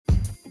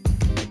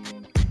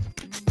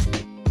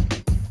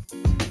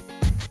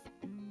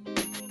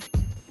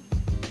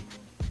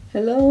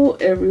Hello,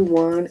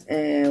 everyone,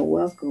 and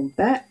welcome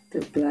back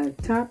to Black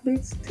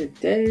Topics.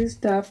 Today's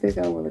topic,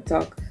 I want to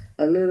talk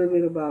a little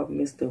bit about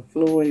Mr.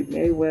 Floyd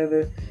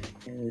Mayweather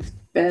and his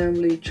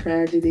family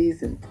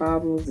tragedies and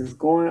problems that's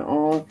going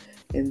on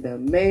in the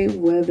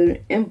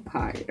Mayweather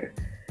empire.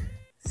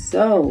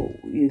 So,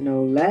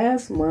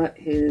 last month,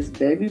 his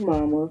baby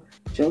mama,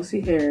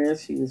 Josie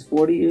Harris, she was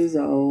 40 years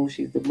old.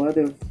 She's the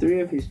mother of three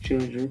of his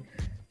children.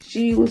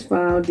 She was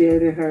found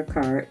dead in her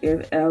car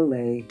in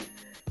LA.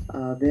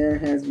 There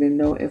has been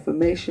no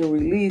information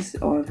released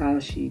on how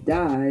she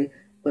died,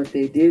 but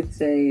they did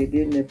say it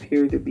didn't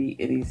appear to be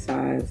any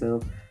signs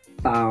of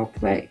foul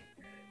play.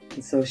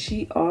 And so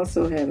she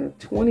also had a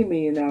 $20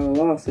 million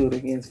lawsuit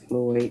against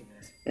Floyd,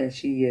 and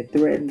she had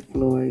threatened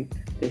Floyd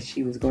that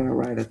she was going to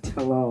write a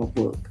tell-all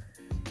book.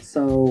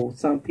 So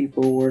some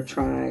people were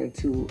trying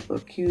to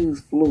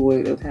accuse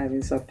Floyd of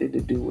having something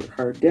to do with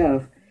her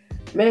death,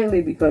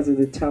 mainly because of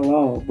the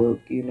tell-all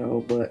book,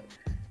 but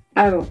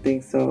I don't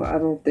think so. I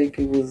don't think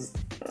it was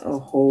a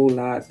whole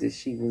lot that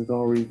she was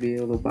going to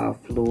reveal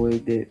about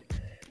Floyd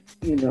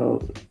you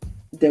know,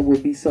 that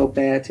would be so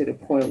bad to the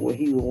point where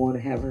he would want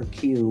to have her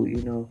killed.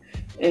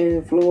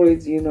 And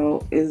Floyd,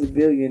 is a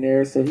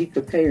billionaire, so he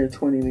could pay her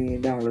 $20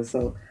 million.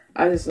 So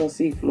I just don't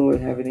see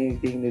Floyd having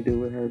anything to do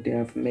with her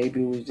death.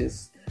 Maybe it was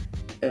just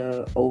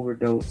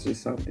overdose or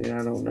something.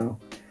 I don't know.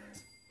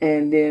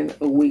 And then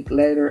a week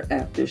later,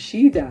 after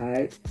she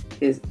died,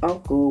 his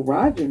uncle,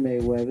 Roger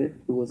Mayweather,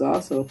 who was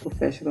also a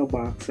professional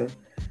boxer,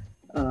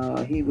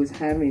 he was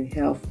having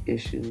health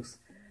issues.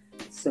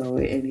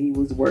 And he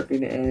was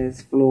working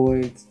as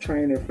Floyd's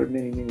trainer for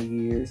many, many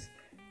years.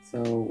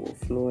 So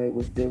Floyd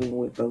was dealing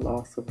with the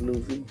loss of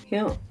losing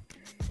him.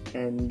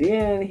 And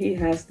then he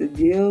has to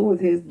deal with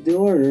his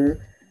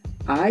daughter,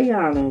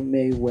 Ayanna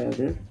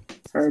Mayweather.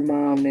 Her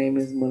mom name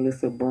is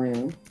Melissa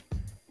Brim.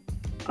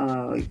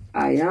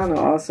 Ayanna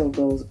also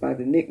goes by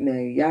the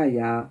nickname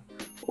Yaya,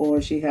 or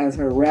she has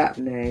her rap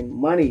name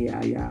Money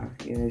Yaya.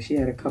 She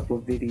had a couple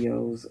of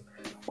videos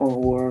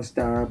on World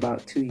Star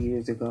about 2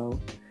 years ago.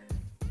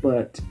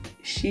 But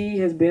she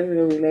has been in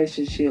a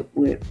relationship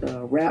with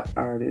rap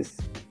artist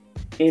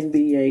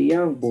NBA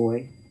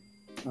Youngboy.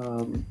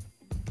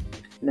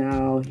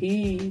 Now,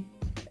 he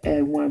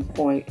at one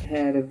point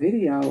had a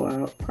video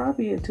out,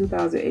 probably in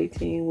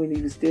 2018 when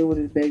he was still with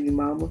his baby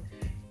mama.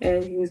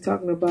 And he was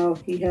talking about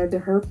he had the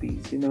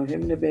herpes. Him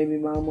and the baby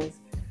mamas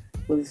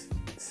was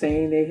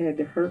saying they had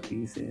the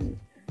herpes. And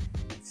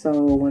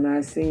so when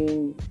I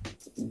seen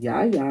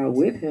Yaya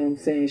with him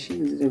saying she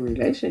was in a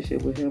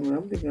relationship with him, and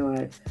I'm thinking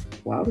like,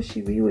 why would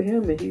she be with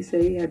him? And he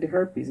said he had the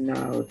herpes.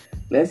 Now,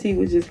 unless he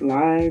was just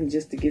lying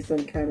just to get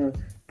some kind of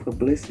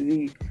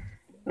publicity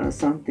or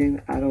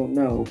something, I don't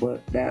know.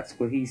 But that's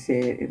what he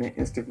said in an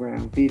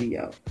Instagram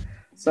video.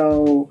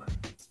 So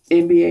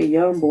NBA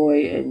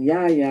Youngboy and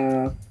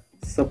Yaya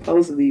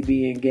supposedly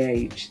be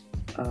engaged,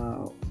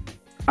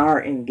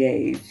 are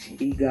engaged.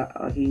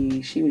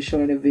 She was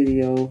showing a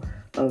video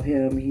of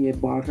him. He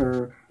had bought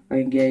her an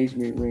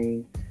engagement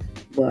ring,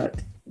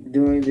 but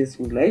during this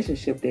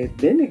relationship they've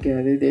been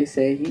together, they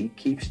say he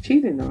keeps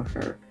cheating on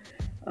her.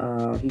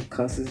 He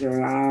cusses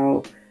her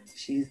out.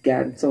 She's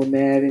gotten so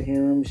mad at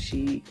him.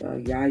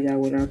 Yaya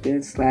went out there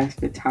and slashed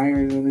the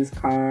tires on his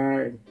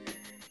car, and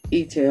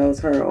he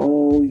tells her,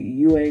 "Oh,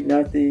 you ain't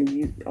nothing.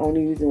 You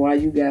only reason why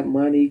you got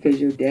money because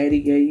your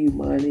daddy gave you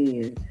money."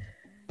 And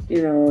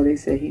they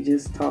say he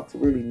just talks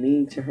really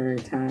mean to her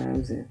at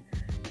times.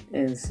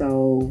 And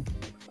so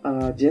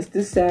just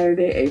this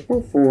Saturday,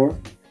 April 4th,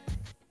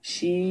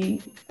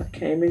 she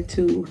came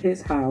into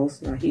his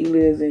house. Now he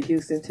lives in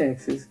Houston,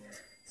 Texas.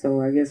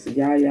 So I guess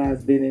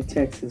Yaya's been in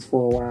Texas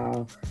for a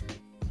while.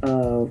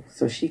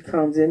 So she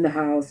comes in the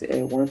house at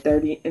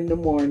 1:30 in the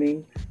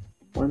morning.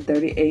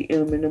 1:30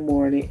 a.m. in the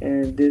morning,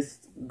 and this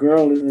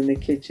girl is in the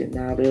kitchen.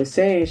 Now they're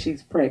saying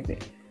she's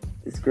pregnant.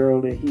 This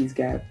girl that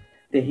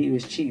he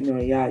was cheating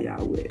on Yaya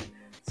with.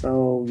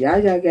 So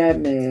Yaya got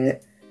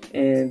mad,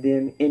 and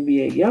then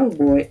NBA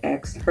Youngboy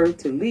asked her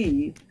to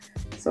leave.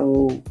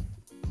 So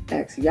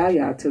asked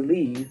Yaya to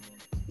leave.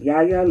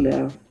 Yaya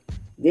left.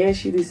 Then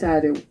she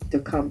decided to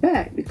come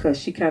back because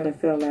she kind of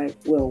felt like,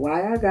 well,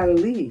 why I gotta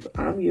leave?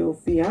 I'm your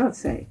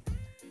fiance.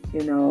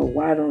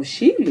 Why don't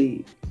she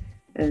leave?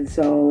 And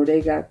so they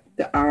got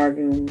to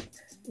arguing,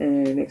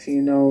 and next thing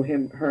you know,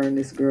 her and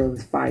this girl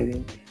is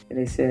fighting. And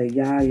they said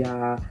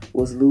Yaya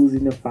was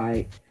losing the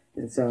fight,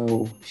 and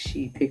so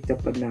she picked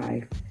up a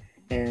knife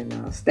and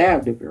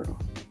stabbed the girl.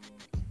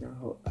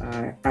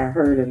 I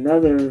heard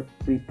another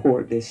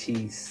report that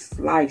she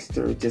sliced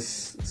her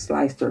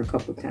a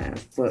couple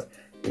times, but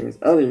there's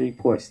other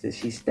reports that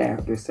she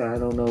stabbed her, so I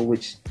don't know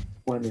which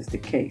one is the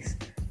case.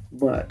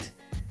 But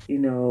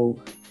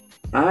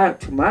I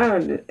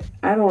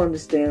don't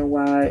understand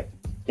why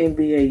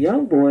NBA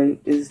Youngboy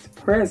is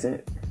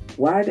present.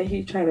 Why did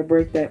he try to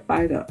break that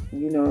fight up?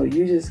 You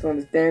just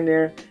gonna stand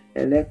there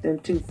and let them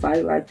two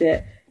fight like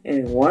that,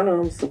 and one of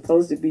them's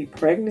supposed to be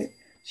pregnant.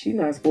 She's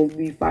not supposed to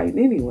be fighting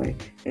anyway.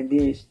 And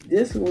then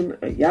this one,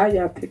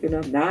 Yaya picking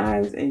up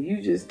knives, and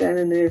you just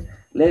standing there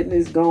letting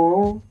this go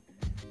on.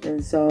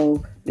 And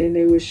so then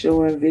they were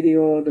showing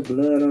video of the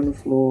blood on the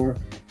floor,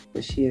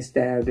 but she had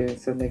stabbed her.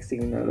 So next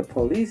thing you know, the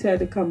police had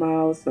to come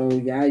out. So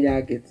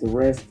Yaya gets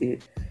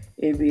arrested.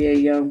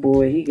 NBA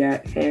YoungBoy, he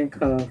got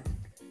handcuffed.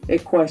 They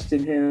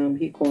questioned him.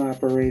 He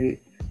cooperated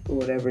with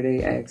whatever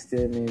they asked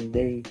him, and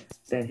they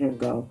let him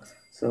go.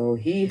 So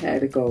he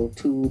had to go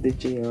to the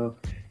jail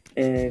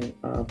and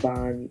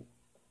bond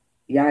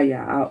Yaya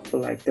out for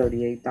like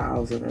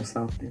 38,000 or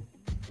something.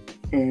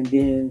 And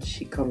then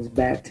she comes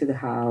back to the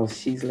house.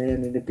 She's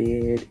laying in the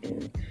bed,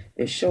 and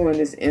they're showing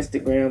this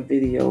Instagram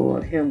video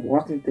of him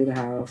walking through the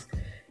house,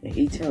 and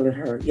he telling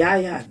her,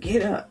 "Yaya,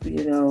 get up!"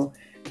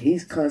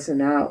 He's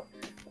cussing out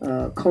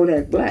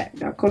Kodak Black.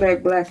 Now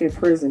Kodak Black in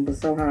prison, but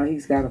somehow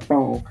he's got a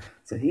phone,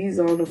 so he's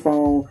on the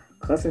phone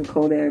cussing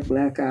Kodak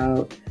Black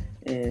out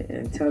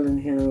and telling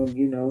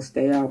him,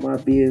 stay out my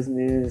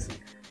business.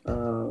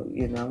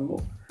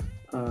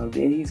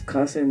 Then he's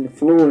cussing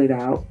Floyd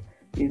out,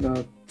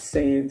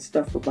 saying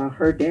stuff about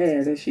her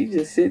dad, and she's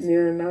just sitting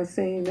there and not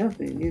saying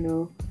nothing.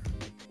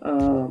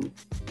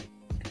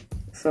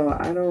 So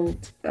I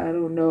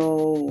don't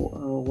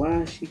know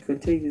why she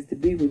continues to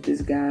be with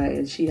this guy,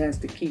 and she has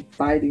to keep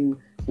fighting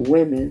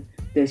women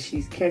that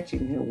she's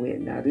catching him with.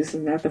 Now, this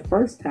is not the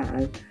first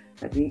time.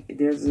 I think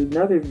there's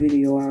another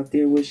video out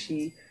there where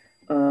she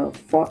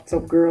fought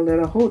some girl at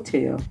a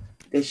hotel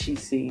that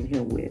she's seen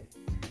him with.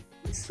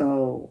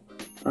 So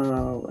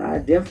I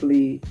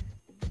definitely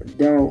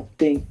don't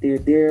think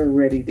they're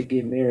ready to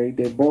get married.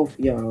 They're both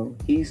young.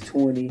 He's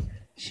 20.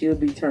 She'll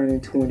be turning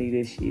 20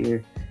 this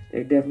year.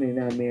 They're definitely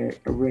not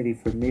ready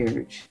for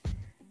marriage.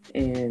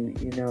 And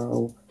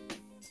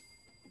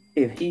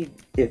if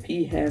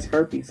he has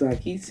herpes like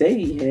he say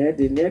he had,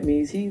 then that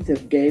means he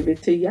just gave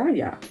it to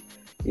Yaya.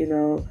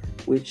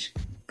 Which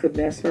could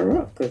mess her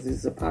up, because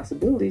it's a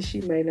possibility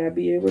she may not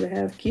be able to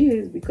have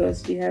kids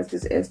because she has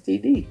this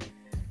STD.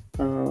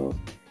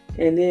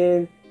 And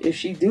then if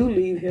she do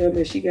leave him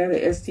and she got an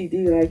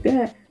STD like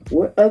that,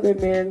 what other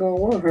man gonna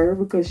want her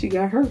because she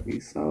got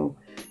herpes? So,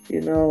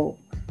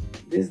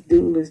 this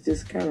dude is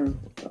just kind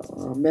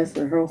of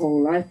messing her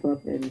whole life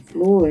up. And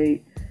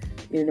Floyd,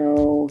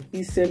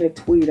 he sent a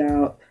tweet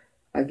out,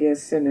 I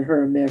guess sending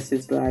her a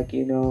message like,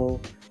 well,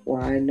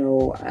 I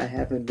know I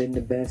haven't been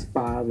the best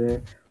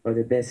father or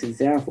the best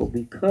example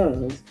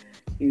because,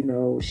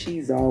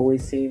 she's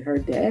always seen her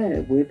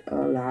dad with a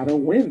lot of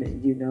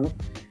women,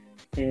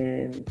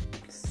 and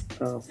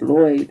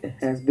Floyd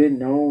has been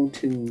known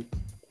to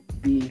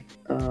be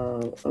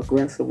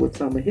aggressive with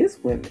some of his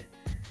women.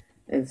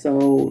 And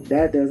so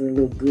that doesn't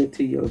look good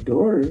to your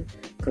daughter,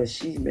 because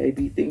she may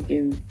be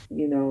thinking,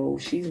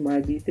 she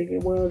might be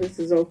thinking, well, this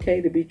is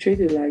okay to be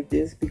treated like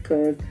this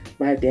because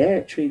my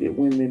dad treated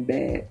women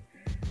bad,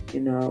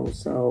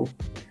 So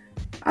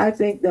I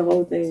think the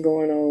whole thing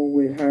going on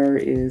with her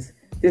is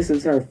this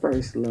is her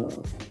first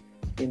love.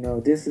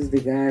 This is the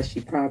guy she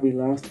probably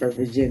lost her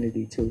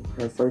virginity to.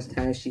 Her first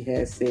time she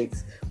had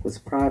sex was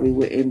probably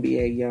with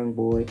NBA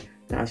YoungBoy.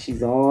 Now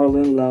she's all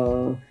in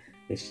love,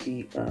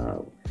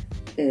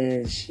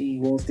 and she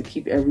wants to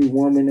keep every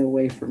woman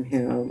away from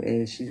him,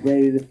 and she's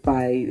ready to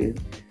fight, and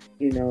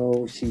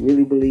she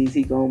really believes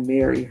he gonna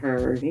marry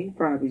her, and he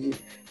probably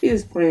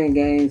just playing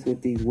games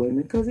with these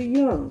women because he's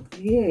young.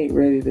 He ain't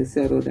ready to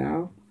settle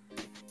down.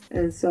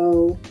 And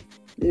so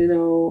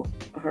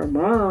her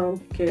mom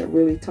can't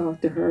really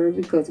talk to her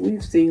because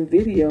we've seen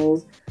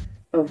videos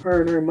of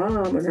her and her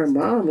mom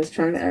is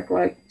trying to act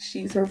like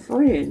she's her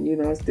friend,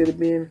 instead of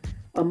being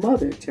a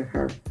mother to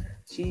her.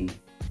 She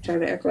trying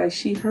to act like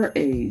she her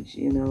age,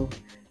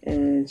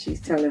 and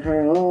she's telling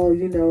her, oh,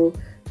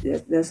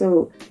 that's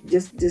so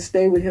just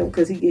stay with him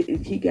because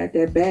he got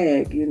that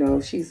bag,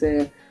 She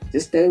said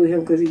just stay with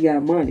him because he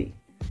got money,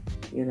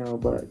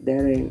 but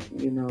that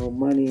ain't,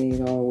 money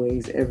ain't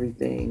always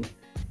everything.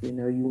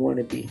 You want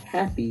to be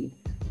happy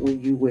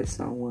when you with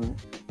someone,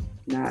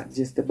 not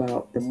just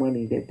about the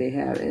money that they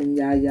have. And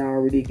Yaya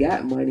already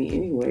got money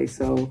anyway,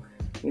 so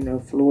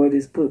Floyd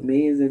has put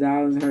millions of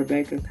dollars in her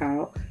bank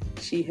account.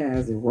 She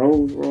has a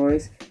Rolls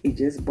Royce. He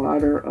just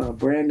bought her a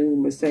brand new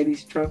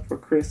Mercedes truck for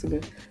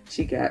Christmas.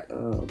 She got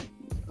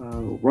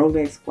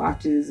Rolex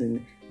watches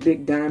and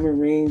big diamond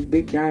rings,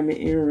 big diamond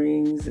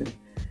earrings,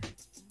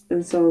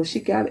 and so she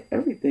got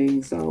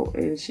everything. So,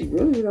 and she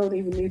really don't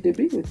even need to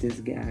be with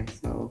this guy.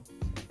 So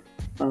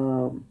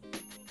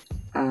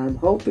I'm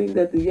hoping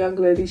that the young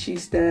lady she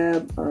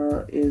stabbed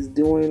is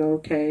doing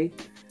okay,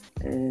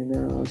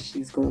 and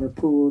she's going to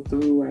pull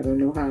through. I don't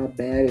know how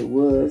bad it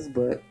was,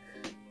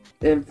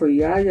 and for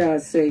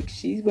Yaya's sake,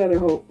 she's better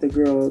hope the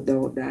girl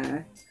don't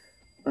die.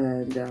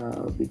 And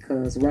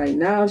because right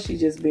now she's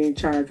just being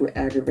charged with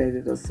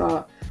aggravated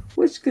assault,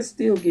 which could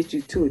still get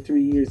you 2 or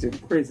 3 years in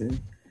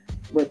prison.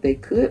 But they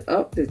could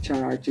up the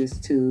charges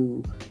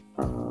to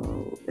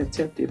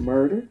attempted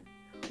murder.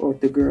 Or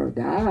if the girl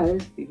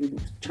dies, you can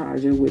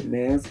charge her with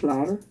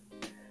manslaughter.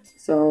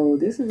 So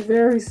this is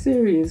very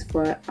serious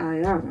for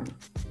Ayana.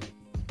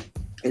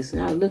 It's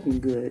not looking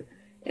good.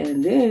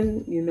 And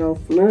then,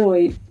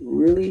 Floyd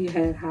really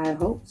had high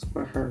hopes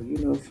for her.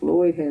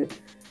 Floyd had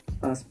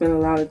spent a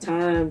lot of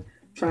time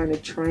trying to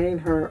train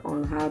her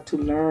on how to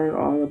learn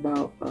all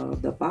about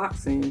the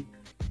boxing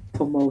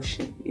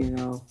promotion,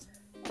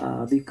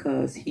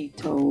 because he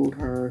told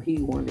her he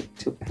wanted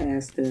to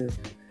pass the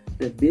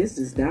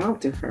business down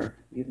to her.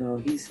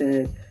 He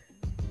said,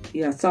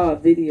 yeah, I saw a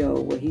video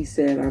where he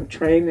said, I'm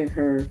training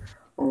her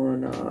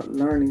on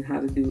learning how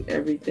to do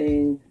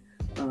everything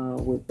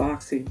with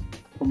boxing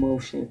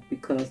promotion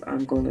because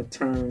I'm going to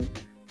turn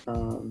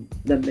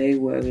the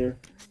Mayweather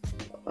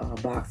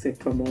boxing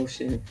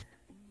promotion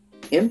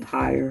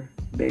empire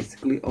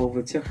basically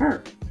over to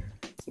her.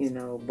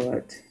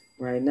 But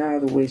right now,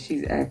 the way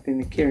she's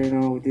acting and carrying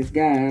on with this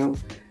guy,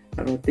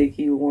 I don't think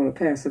he would want to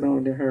pass it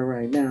on to her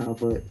right now,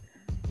 but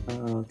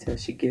till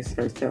she gets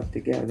herself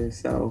together.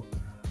 So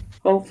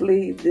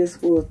hopefully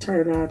this will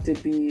turn out to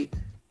be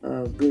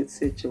a good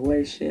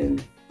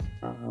situation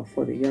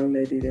for the young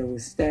lady that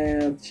was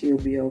stabbed. She'll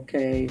be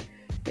okay.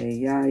 And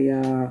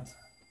Yaya,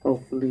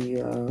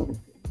 hopefully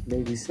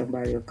maybe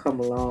somebody will come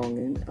along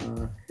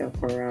and help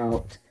her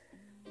out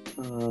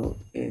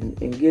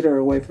and get her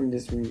away from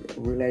this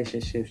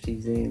relationship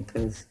she's in,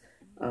 because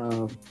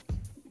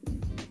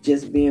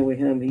just being with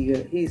him,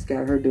 he's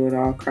got her doing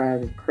all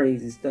kinds of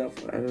crazy stuff.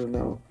 I don't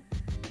know.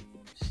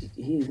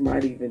 He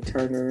might even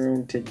turn her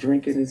into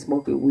drinking and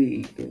smoking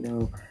weed.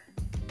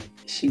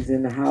 She's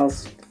in the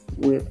house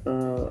with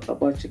a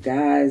bunch of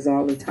guys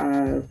all the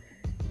time.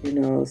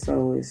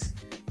 So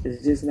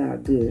it's just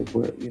not good.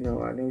 But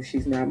I know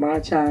she's not my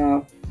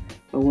child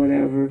or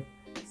whatever.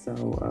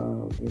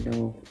 So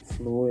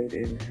Floyd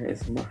and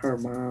her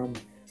mom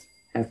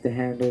have to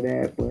handle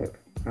that. But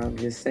I'm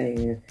just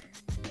saying,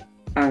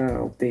 I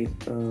don't think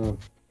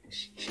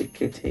she should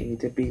continue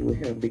to be with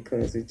him,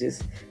 because it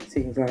just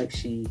seems like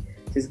she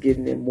is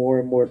getting in more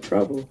and more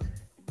trouble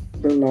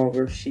the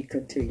longer she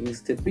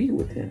continues to be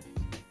with him.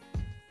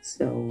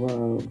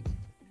 So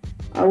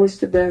I wish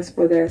the best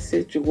for that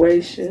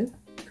situation.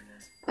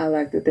 I'd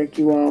like to thank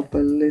you all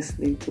for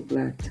listening to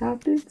Black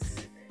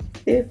Topics.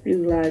 If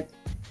you like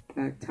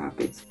Black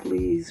Topics,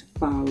 please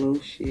follow,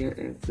 share,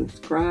 and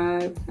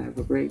subscribe. Have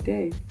a great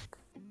day.